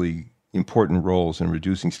really important roles in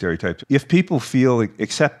reducing stereotypes. If people feel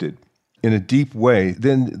accepted in a deep way,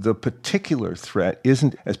 then the particular threat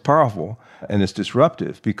isn't as powerful and as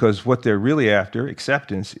disruptive, because what they're really after,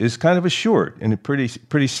 acceptance, is kind of assured in a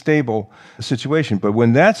pretty stable situation. But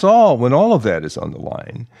when all of that is on the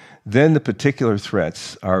line, then the particular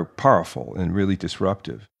threats are powerful and really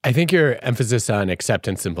disruptive. I think your emphasis on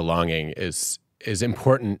acceptance and belonging is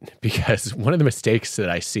important, because one of the mistakes that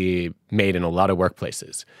I see made in a lot of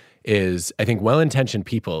workplaces is, I think, well-intentioned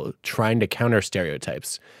people trying to counter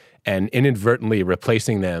stereotypes and inadvertently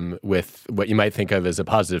replacing them with what you might think of as a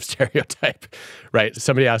positive stereotype, right?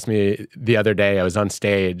 Somebody asked me the other day, I was on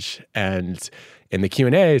stage, and in the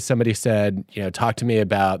Q&A, somebody said, talk to me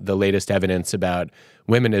about the latest evidence about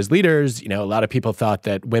women as leaders. A lot of people thought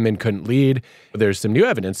that women couldn't lead. There's some new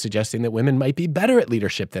evidence suggesting that women might be better at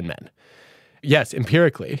leadership than men. Yes,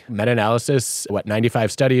 empirically, meta-analysis,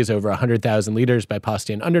 95 studies, over 100,000 leaders by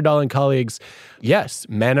Posty and Underdahl and colleagues. Yes,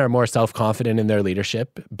 men are more self-confident in their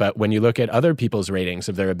leadership, but when you look at other people's ratings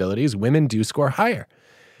of their abilities, women do score higher.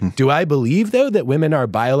 Do I believe, though, that women are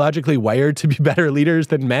biologically wired to be better leaders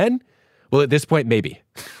than men? Well, at this point, maybe,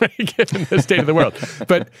 given the state of the world.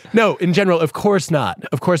 But no, in general, of course not.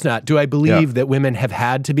 Of course not. Do I believe that women have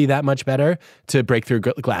had to be that much better to break through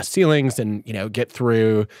glass ceilings and, get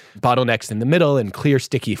through bottlenecks in the middle and clear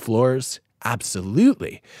sticky floors?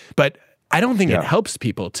 Absolutely. But I don't think it helps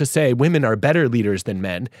people to say women are better leaders than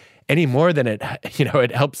men any more than it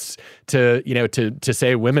helps to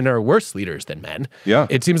say women are worse leaders than men. Yeah.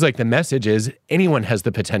 It seems like the message is anyone has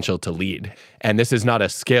the potential to lead. And this is not a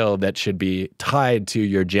skill that should be tied to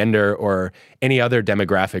your gender or any other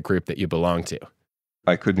demographic group that you belong to.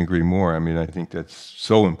 I couldn't agree more. I mean, I think that's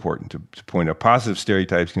so important to point out. Positive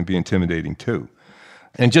stereotypes can be intimidating too.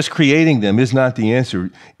 And just creating them is not the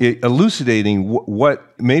answer. Elucidating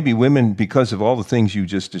what maybe women, because of all the things you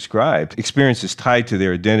just described, experiences tied to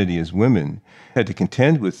their identity as women, had to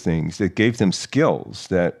contend with things that gave them skills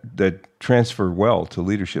that transfer well to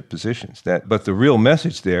leadership positions. But the real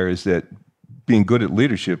message there is that being good at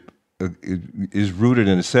leadership is rooted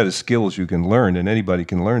in a set of skills you can learn, and anybody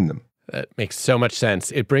can learn them. That makes so much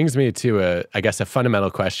sense. It brings me to a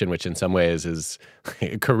fundamental question, which in some ways is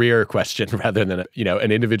a career question rather than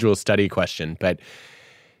an individual study question. But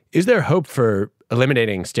is there hope for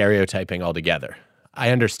eliminating stereotyping altogether? I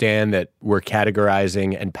understand that we're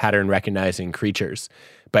categorizing and pattern recognizing creatures,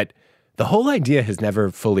 but the whole idea has never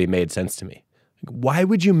fully made sense to me. Why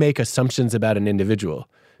would you make assumptions about an individual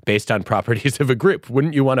based on properties of a group?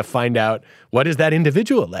 Wouldn't you want to find out what is that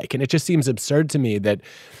individual like? And it just seems absurd to me that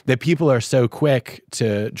people are so quick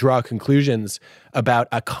to draw conclusions about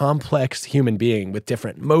a complex human being with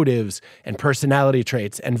different motives and personality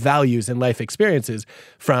traits and values and life experiences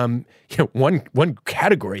from one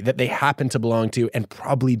category that they happen to belong to and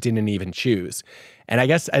probably didn't even choose. And I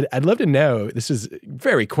guess I'd love to know, this is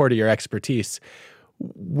very core to your expertise,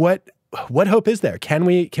 what hope is there? Can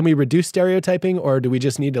we reduce stereotyping, or do we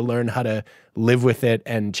just need to learn how to live with it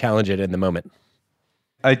and challenge it in the moment?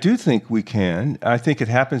 I do think we can. I think it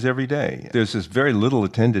happens every day. There's this very little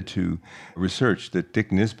attended to research that Dick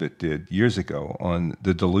Nisbett did years ago on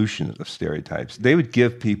the dilution of stereotypes. They would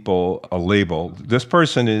give people a label. This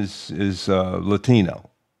person is Latino.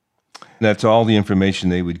 That's all the information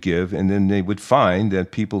they would give, and then they would find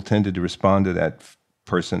that people tended to respond to that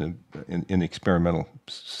person in experimental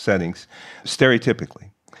settings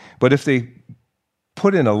stereotypically. But if they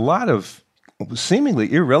put in a lot of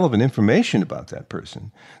seemingly irrelevant information about that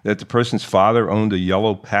person, that the person's father owned a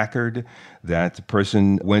yellow Packard, that the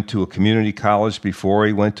person went to a community college before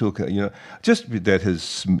he went to just that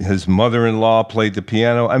his mother-in-law played the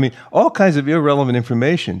piano, I mean, all kinds of irrelevant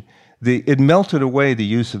information, it melted away the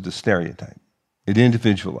use of the stereotype. It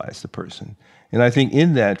individualized the person. And I think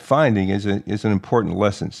in that finding is an important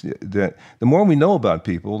lesson, that the more we know about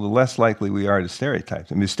people, the less likely we are to stereotype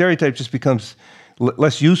them. I mean, stereotype just becomes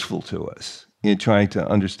less useful to us in trying to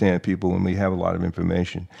understand people when we have a lot of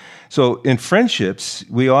information. So in friendships,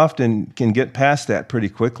 we often can get past that pretty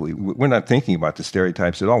quickly. We're not thinking about the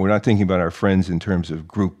stereotypes at all. We're not thinking about our friends in terms of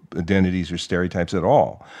group identities or stereotypes at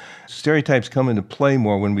all. Stereotypes come into play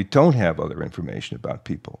more when we don't have other information about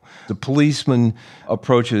people. The policeman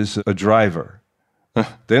approaches a driver.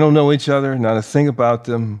 They don't know each other, not a thing about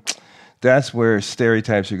them. That's where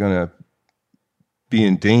stereotypes are going to be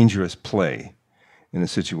in dangerous play in a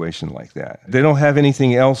situation like that. They don't have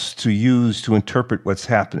anything else to use to interpret what's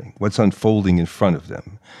happening, what's unfolding in front of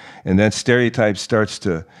them. And that stereotype starts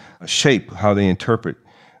to shape how they interpret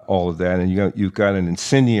all of that. And you've got an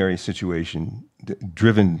incendiary situation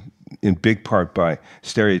driven in big part by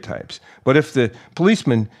stereotypes. But if the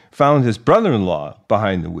policeman found his brother-in-law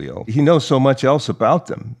behind the wheel, he knows so much else about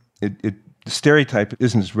them. The stereotype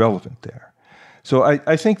isn't as relevant there. So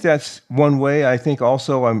I think that's one way. I think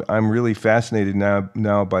also I'm really fascinated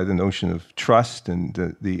now by the notion of trust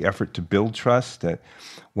and the effort to build trust, that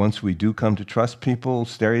once we do come to trust people,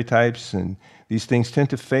 stereotypes and these things tend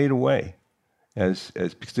to fade away because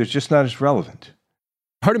they're just not as relevant.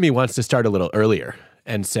 Part of me wants to start a little earlier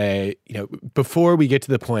and say, before we get to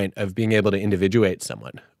the point of being able to individuate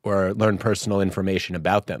someone or learn personal information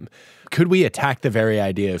about them, could we attack the very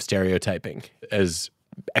idea of stereotyping as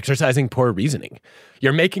exercising poor reasoning.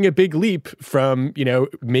 You're making a big leap from,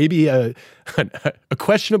 maybe a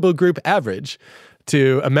questionable group average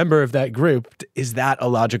to a member of that group. Is that a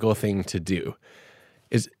logical thing to do?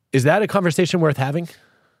 Is that a conversation worth having?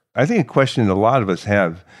 I think a question a lot of us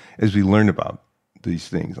have as we learn about these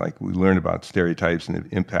things, like we learn about stereotypes and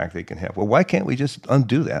the impact they can have. Well, why can't we just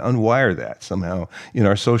undo that, unwire that somehow in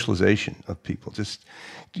our socialization of people? Just,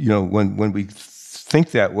 when we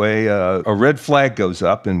think that way, a red flag goes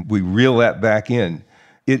up and we reel that back in.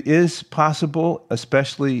 It is possible,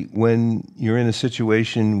 especially when you're in a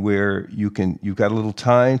situation where you've got a little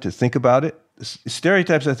time to think about it.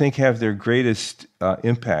 Stereotypes, I think, have their greatest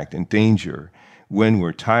impact and danger when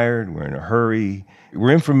we're tired, we're in a hurry,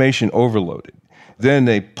 we're information overloaded. Then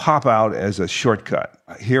they pop out as a shortcut.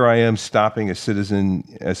 Here I am stopping a citizen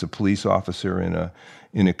as a police officer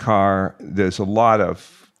in a car. There's a lot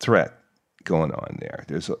of threat going on there.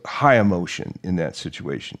 There's a high emotion in that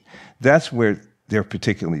situation. That's where they're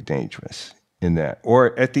particularly dangerous in that.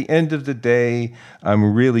 Or at the end of the day,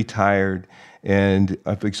 I'm really tired and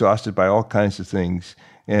I'm exhausted by all kinds of things,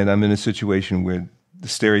 and I'm in a situation where the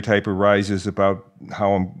stereotype arises about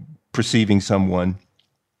how I'm perceiving someone.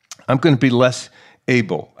 I'm going to be less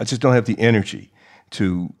able. I just don't have the energy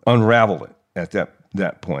to unravel it at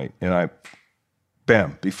that point. And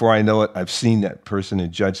before I know it, I've seen that person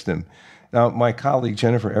and judged them. Now, my colleague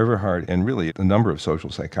Jennifer Everhart, and really a number of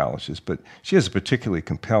social psychologists, but she has a particularly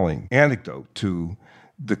compelling anecdote to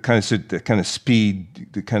the kind of speed,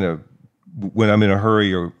 the kind of when I'm in a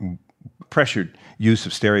hurry or pressured use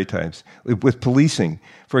of stereotypes. With policing,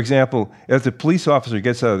 for example, if the police officer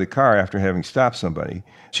gets out of the car after having stopped somebody,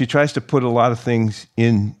 she tries to put a lot of things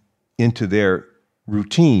into their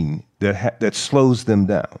routine that slows them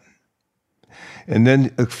down. And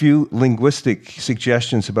then a few linguistic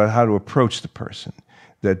suggestions about how to approach the person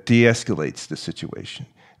that de-escalates the situation.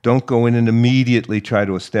 Don't go in and immediately try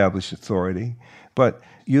to establish authority, but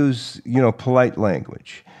use, polite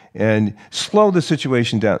language and slow the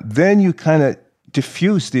situation down. Then you kind of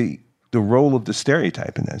diffuse the role of the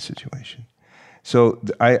stereotype in that situation. So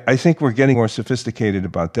I think we're getting more sophisticated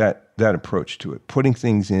about that approach to it, putting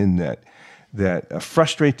things in that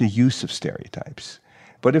frustrate the use of stereotypes.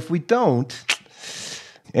 But if we don't,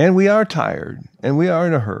 and we are tired, and we are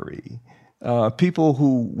in a hurry, people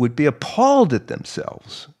who would be appalled at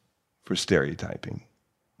themselves for stereotyping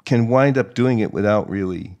can wind up doing it without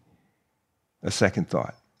really a second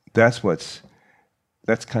thought. That's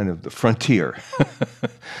kind of the frontier,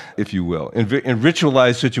 if you will. In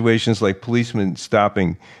ritualized situations like policemen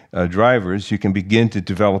stopping drivers, you can begin to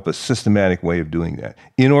develop a systematic way of doing that.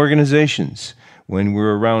 In organizations, when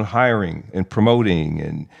we're around hiring and promoting,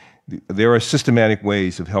 and there are systematic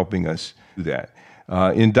ways of helping us do that.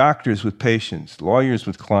 In doctors with patients, lawyers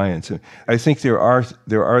with clients, I think there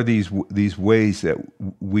are these ways that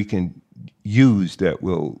we can use that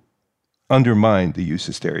will undermine the use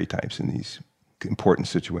of stereotypes in these important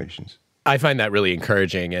situations. I find that really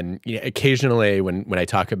encouraging. And occasionally when I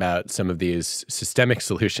talk about some of these systemic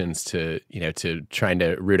solutions to trying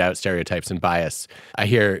to root out stereotypes and bias, I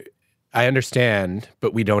hear, I understand,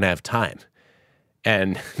 but we don't have time.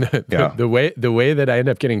 And the way that I end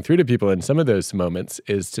up getting through to people in some of those moments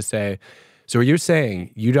is to say, so are you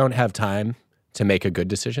saying you don't have time to make a good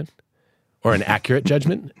decision or an accurate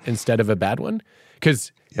judgment instead of a bad one?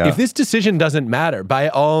 Because if this decision doesn't matter, by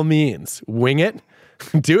all means, wing it,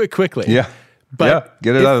 do it quickly. Yeah. But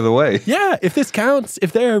get it out of the way. Yeah. If this counts,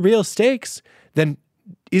 if there are real stakes, then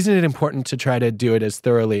isn't it important to try to do it as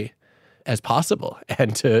thoroughly as possible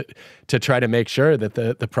and to try to make sure that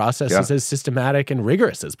the process is as systematic and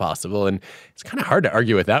rigorous as possible? And it's kind of hard to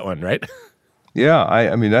argue with that one, right? Yeah,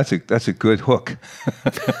 I mean that's a good hook.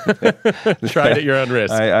 Try it at your own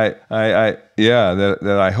risk. That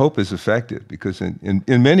I hope is effective, because in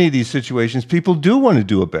many of these situations, people do want to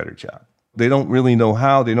do a better job. They don't really know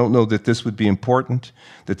how. They don't know that this would be important,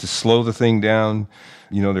 that to slow the thing down,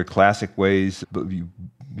 there are classic ways. But you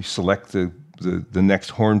select the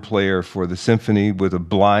next horn player for the symphony with a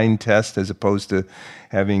blind test as opposed to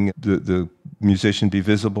having the musician be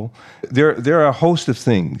visible. There are a host of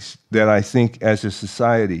things that I think as a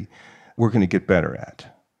society we're going to get better at.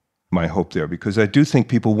 My hope there, because I do think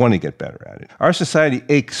people want to get better at it. Our society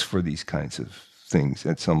aches for these kinds of things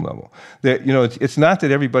at some level. That it's not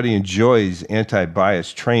that everybody enjoys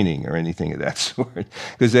anti-bias training or anything of that sort,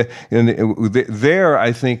 because there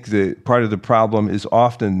I think the part of the problem is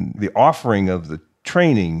often the offering of the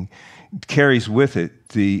training carries with it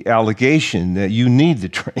the allegation that you need the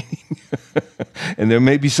training. and there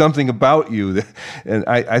may be something about you. And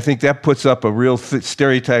I think that puts up a real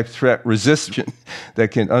stereotype threat resistance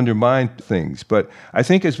that can undermine things. But I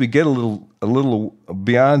think as we get a little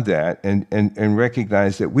beyond that and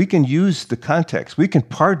recognize that we can use the context, we can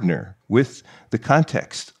partner with the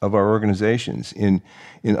context of our organizations in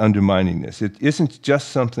undermining this. It isn't just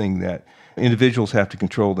something that individuals have to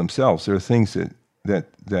control themselves. There are things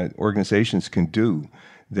that organizations can do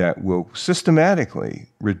that will systematically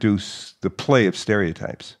reduce the play of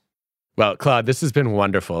stereotypes. Well, Claude, this has been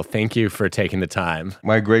wonderful. Thank you for taking the time.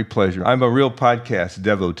 My great pleasure. I'm a real podcast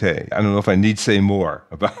devotee. I don't know if I need to say more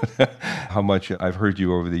about how much I've heard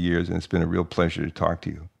you over the years, and it's been a real pleasure to talk to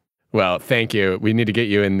you. Well, thank you. We need to get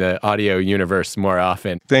you in the audio universe more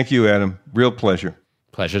often. Thank you, Adam. Real pleasure.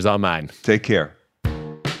 Pleasure's all mine. Take care.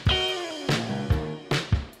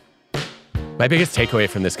 My biggest takeaway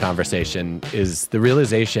from this conversation is the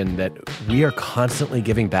realization that we are constantly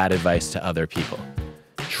giving bad advice to other people.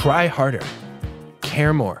 Try harder.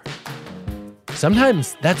 Care more.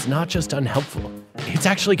 Sometimes that's not just unhelpful. It's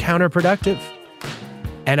actually counterproductive.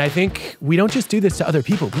 And I think we don't just do this to other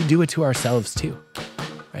people, we do it to ourselves too.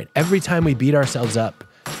 Right? Every time we beat ourselves up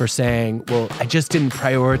for saying, well, I just didn't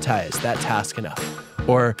prioritize that task enough,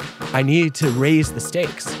 or I need to raise the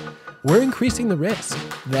stakes, we're increasing the risk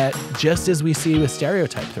that, just as we see with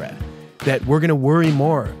stereotype threat, that we're going to worry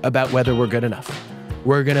more about whether we're good enough.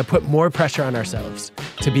 We're going to put more pressure on ourselves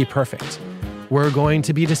to be perfect. We're going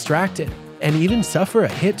to be distracted and even suffer a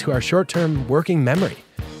hit to our short-term working memory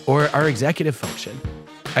or our executive function.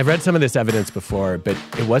 I've read some of this evidence before, but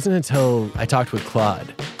it wasn't until I talked with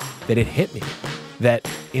Claude that it hit me that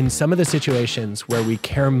in some of the situations where we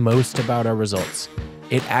care most about our results,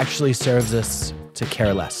 it actually serves us to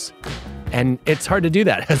care less. And it's hard to do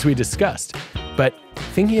that, as we discussed. But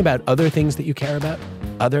thinking about other things that you care about,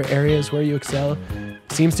 other areas where you excel,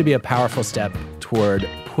 seems to be a powerful step toward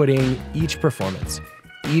putting each performance,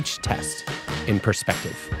 each test, in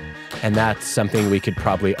perspective. And that's something we could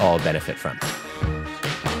probably all benefit from.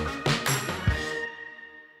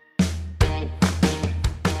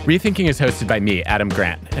 Rethinking is hosted by me, Adam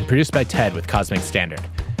Grant, and produced by Ted with Cosmic Standard.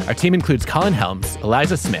 Our team includes Colin Helms,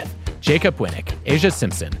 Eliza Smith, Jacob Winnick, Asia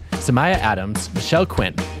Simpson, Samaya Adams, Michelle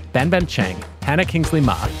Quinn, Ben Chang, Hannah Kingsley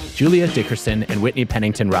Ma, Julia Dickerson, and Whitney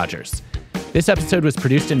Pennington Rogers. This episode was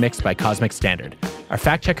produced and mixed by Cosmic Standard. Our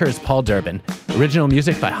fact checker is Paul Durbin. Original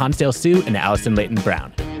music by Hansdale Sue and Allison Leighton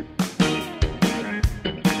Brown.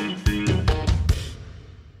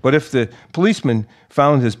 But if the policeman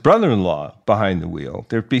found his brother-in-law behind the wheel,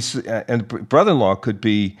 and the brother-in-law could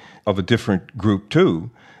be of a different group too,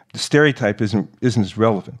 the stereotype isn't as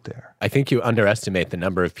relevant there. I think you underestimate the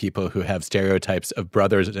number of people who have stereotypes of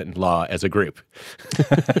brothers-in-law as a group.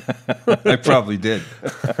 I probably did.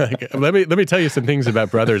 Let me tell you some things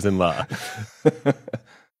about brothers-in-law.